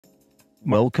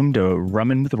Welcome to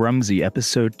Rummin with Rumsey,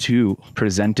 episode 2,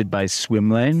 presented by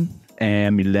Swimlane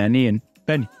and Mileni and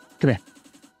Benny. Come here.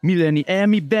 Mileni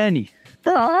and Benny.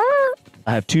 I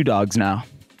have 2 dogs now.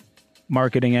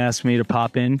 Marketing asked me to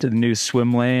pop into the new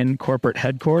Swimlane corporate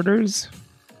headquarters.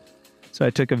 So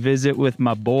I took a visit with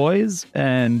my boys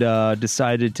and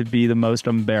decided to be the most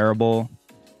unbearable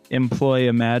employee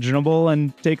imaginable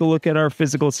and take a look at our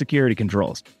physical security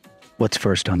controls. What's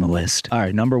first on the list? All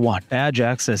right, number 1. Badge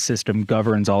access system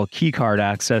governs all keycard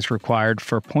access required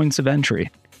for points of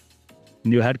entry.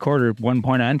 New headquarters, 1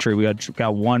 point of entry. We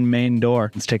got 1 main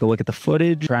door. Let's take a look at the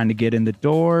footage. Trying to get in the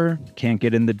door. Can't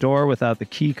get in the door without the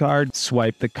key card.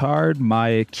 Swipe the card.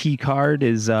 My key card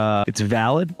is it's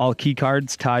valid. All key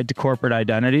cards tied to corporate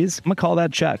identities. I'm gonna call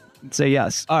that check. Say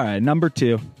yes. All right, number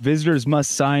 2. Visitors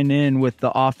must sign in with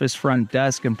the office front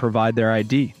desk and provide their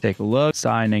ID. Take a look.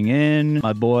 Signing in.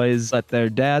 My boys let their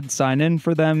dad sign in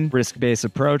for them. Risk-based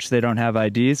approach. They don't have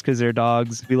IDs because they're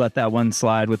dogs. We let that one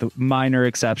slide with a minor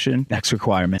exception. Next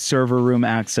requirement. Server room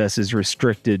access is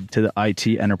restricted to the IT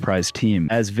enterprise team.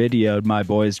 As videoed, my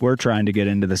boys were trying to get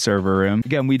into the server room.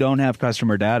 Again, we don't have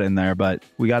customer data in there, but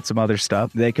we got some other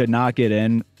stuff. They could not get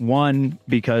in. 1,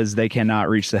 because they cannot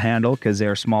reach the handle because they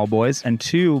are small boys, and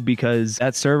 2, because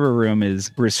that server room is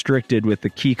restricted with the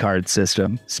keycard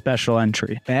system. Special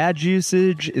entry. Badge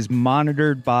usage is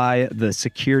monitored by the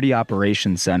Security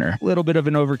Operations Center. A little bit of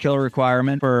an overkill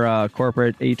requirement for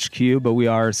corporate HQ, but we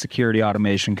are a security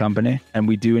automation company, and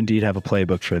we do indeed have a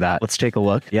playbook for that. Let's take a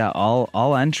look. Yeah,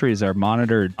 all entries are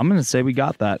monitored. I'm gonna say we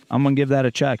got that. I'm gonna give that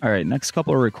a check. All right, next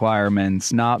couple of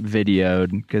requirements, not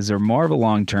videoed because they're more of a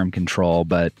long-term control,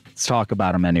 but let's talk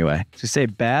about them anyway. So say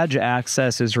badge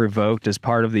access is revoked as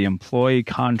part of the employee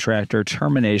contractor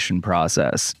termination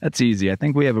process. That's easy. I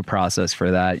think we have a process for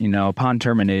that. You know, upon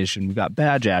termination, we've got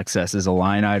badge access as a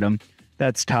line item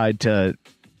that's tied to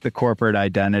the corporate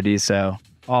identity. So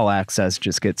all access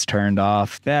just gets turned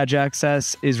off. Badge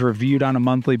access is reviewed on a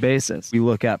monthly basis. We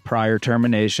look at prior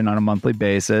termination on a monthly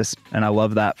basis, and I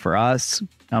love that for us.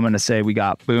 I'm going to say we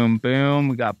got boom, boom.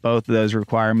 We got both of those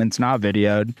requirements, not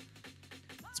videoed.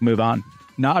 Let's move on.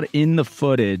 Not in the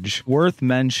footage, worth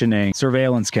mentioning,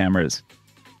 surveillance cameras.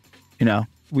 You know,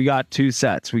 we got 2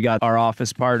 sets. We got our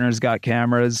office partners got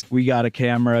cameras. We got a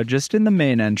camera just in the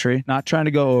main entry. Not trying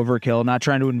to go overkill, not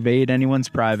trying to invade anyone's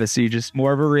privacy, just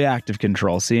more of a reactive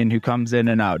control, seeing who comes in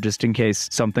and out, just in case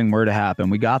something were to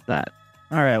happen. We got that.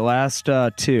 All right, last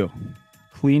 2.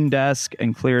 Clean desk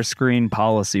and clear screen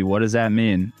policy. What does that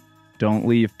mean? Don't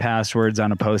leave passwords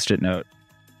on a Post-it note,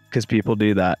 because people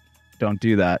do that. Don't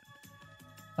do that.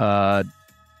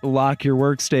 Lock your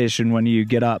workstation when you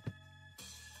get up.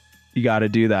 You got to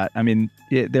do that. I mean,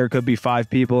 there could be 5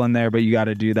 people in there, but you got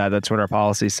to do that. That's what our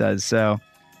policy says. So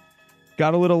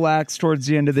got a little lax towards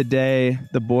the end of the day.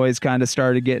 The boys kind of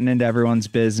started getting into everyone's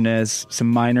business. Some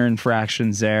minor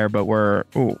infractions there, but we're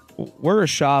a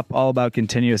shop all about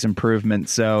continuous improvement.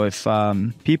 So if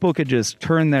people could just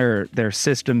turn their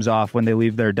systems off when they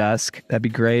leave their desk, that'd be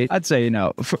great. I'd say, you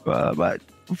know, but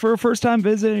for a first-time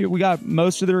visit, we got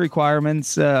most of the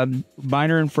requirements.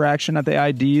 Minor infraction at the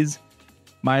IDs,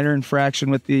 minor infraction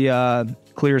with the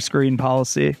clear screen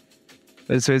policy.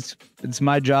 So it's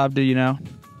my job to, you know,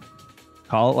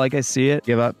 call it like I see it.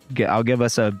 I'll give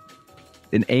us an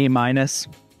A-.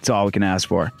 That's all we can ask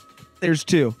for. There's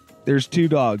 2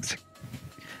 dogs.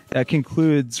 That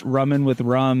concludes Rummin with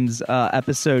Rums,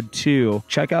 episode 2.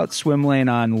 Check out Swimlane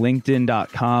on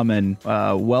LinkedIn.com and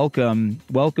welcome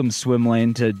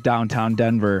Swimlane to downtown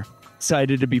Denver.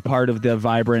 Excited to be part of the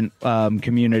vibrant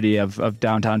community of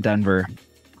downtown Denver.